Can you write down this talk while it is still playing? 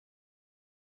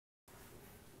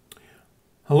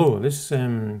Hello, this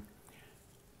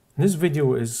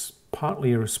video is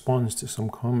partly a response to some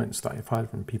comments that I've had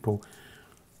from people,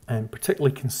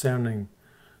 particularly concerning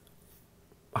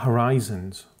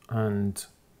horizons. And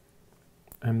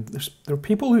there are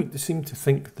people who seem to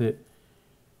think that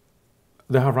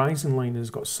the horizon line has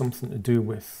got something to do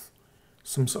with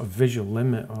some sort of visual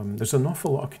limit. There's an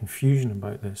awful lot of confusion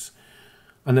about this.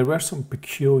 And there were some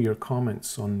peculiar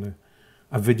comments on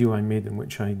a video I made in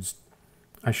which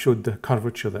I showed the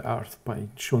curvature of the Earth by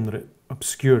showing that it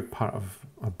obscured part of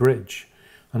a bridge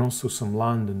and also some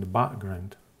land in the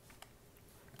background.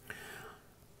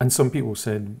 And some people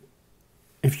said,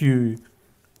 if you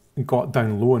got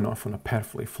down low enough on a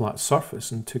perfectly flat surface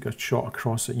and took a shot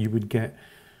across it, you would get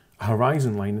a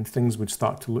horizon line and things would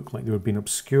start to look like they were being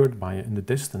obscured by it in the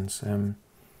distance. I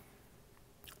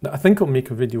think I'll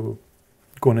make a video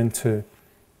going into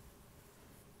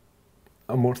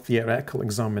a more theoretical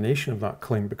examination of that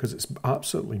claim because it's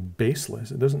absolutely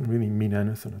baseless. It doesn't really mean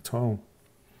anything at all.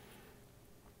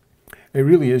 It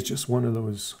really is just one of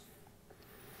those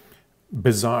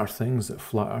bizarre things that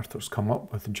flat earthers come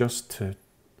up with just to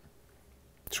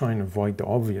try and avoid the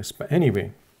obvious. But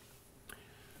anyway,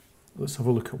 let's have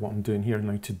a look at what I'm doing here.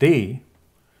 Now today,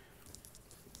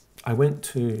 I went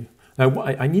to,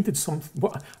 I needed some,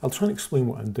 I'll try and explain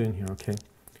what I'm doing here, okay?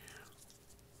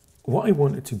 What I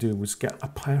wanted to do was get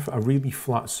a really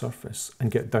flat surface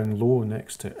and get down low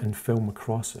next to it and film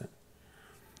across it.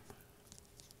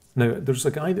 Now, there's a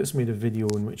guy that's made a video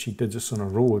in which he did this on a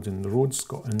road, and the road's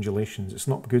got undulations. It's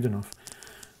not good enough.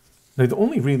 Now, the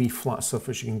only really flat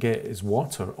surface you can get is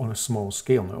water on a small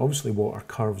scale. Now, obviously, water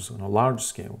curves on a large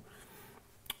scale,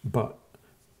 but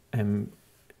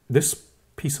this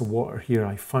piece of water here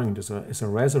I found is a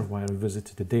reservoir I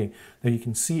visited today. Now, you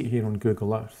can see it here on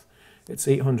Google Earth. It's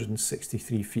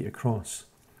 863 feet across.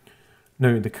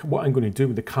 Now, what I'm going to do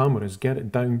with the camera is get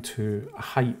it down to a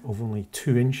height of only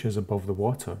 2 inches above the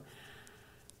water.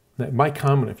 Now, my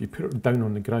camera, if you put it down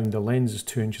on the ground, the lens is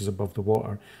 2 inches above the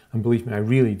water. And believe me, I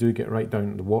really do get right down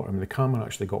to the water. I mean, the camera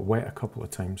actually got wet a couple of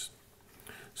times.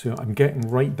 So I'm getting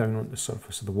right down on the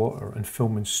surface of the water and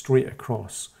filming straight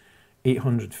across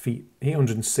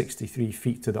 863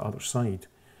 feet to the other side.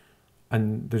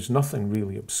 And there's nothing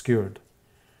really obscured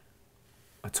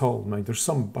at all. Now, there's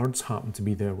some birds happen to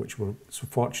be there, which were so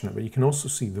fortunate, but you can also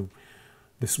see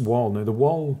this wall. Now, the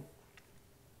wall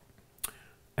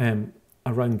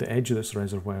around the edge of this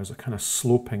reservoir is a kind of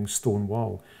sloping stone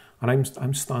wall, and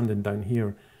I'm standing down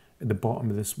here at the bottom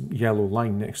of this yellow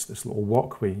line next to this little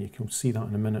walkway. You can see that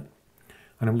in a minute,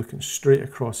 and I'm looking straight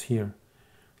across here.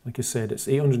 Like I said, it's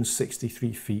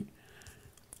 863 feet.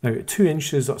 Now, at 2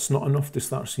 inches, that's not enough to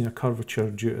start seeing a curvature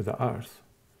due to the Earth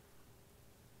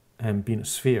being a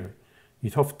sphere.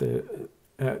 You'd have to,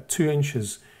 at 2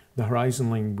 inches, the horizon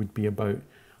line would be about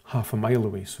half a mile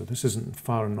away. So this isn't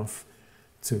far enough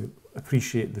to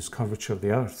appreciate this curvature of the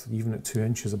Earth, even at 2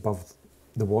 inches above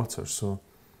the water. So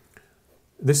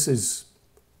this is,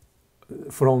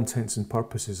 for all intents and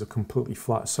purposes, a completely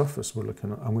flat surface I'm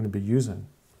going to be using.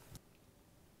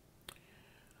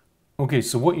 Okay,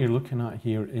 so what you're looking at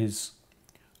here is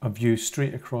a view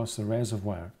straight across the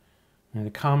reservoir. Now the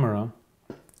camera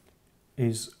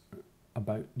is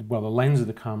about, well, the lens of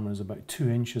the camera is about 2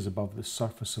 inches above the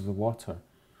surface of the water.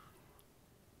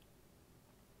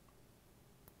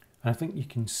 And I think you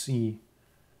can see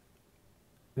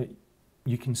that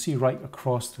right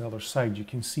across to the other side. You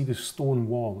can see the stone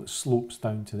wall that slopes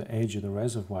down to the edge of the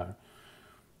reservoir.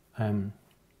 Now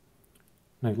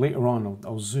later on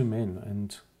I'll zoom in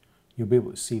and you'll be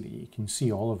able to see that you can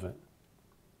see all of it.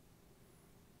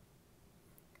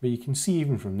 But you can see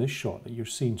even from this shot that you're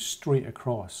seeing straight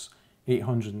across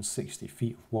 860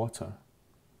 feet of water.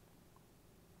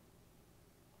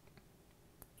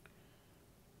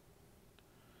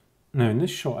 Now in this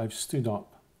shot I've stood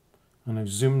up and I've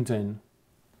zoomed in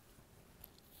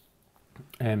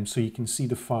so you can see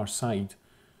the far side.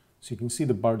 So you can see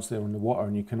the birds there in the water,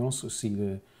 and you can also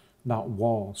see that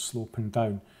wall sloping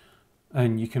down.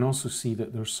 And you can also see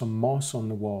that there's some moss on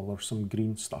the wall, or some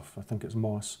green stuff, I think it's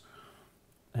moss.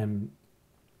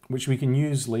 Which we can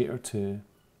use later to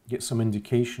get some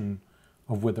indication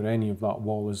of whether any of that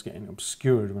wall is getting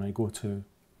obscured when I go to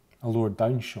a lower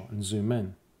down shot and zoom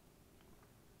in.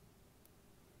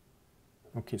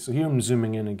 Okay, so here I'm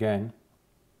zooming in again.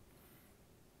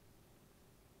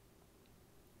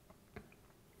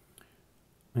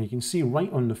 And you can see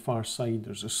right on the far side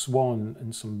there's a swan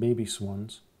and some baby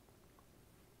swans.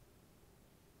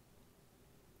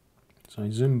 So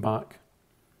I zoom back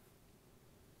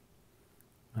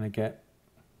and I get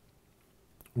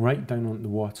right down onto the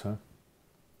water.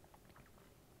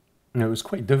 Now, it was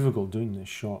quite difficult doing this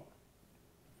shot.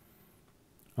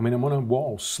 I mean, I'm on a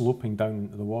wall sloping down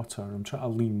into the water, and I'm trying to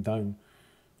lean down,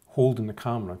 holding the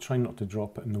camera, trying not to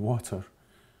drop it in the water,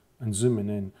 and zooming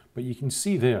in. But you can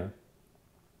see there,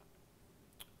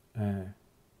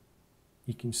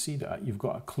 you can see that you've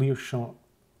got a clear shot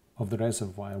of the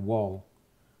reservoir wall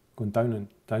going down and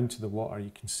down to the water.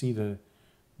 You can see the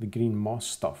green moss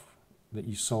stuff that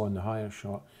you saw in the higher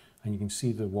shot, and you can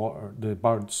see the water, the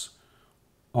birds,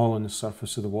 all on the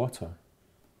surface of the water.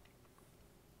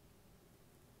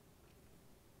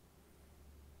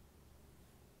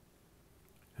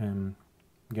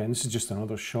 Again, this is just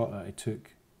another shot that I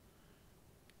took,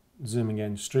 zooming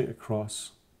in straight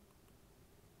across.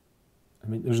 I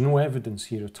mean, there's no evidence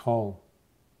here at all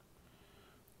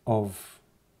of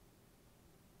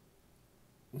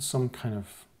some kind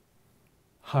of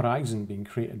horizon being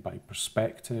created by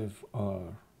perspective,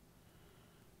 or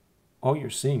all you're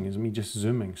seeing is me just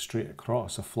zooming straight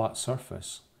across a flat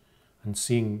surface and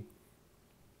seeing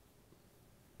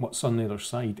what's on the other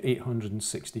side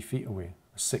 860 feet away,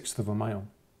 a sixth of a mile.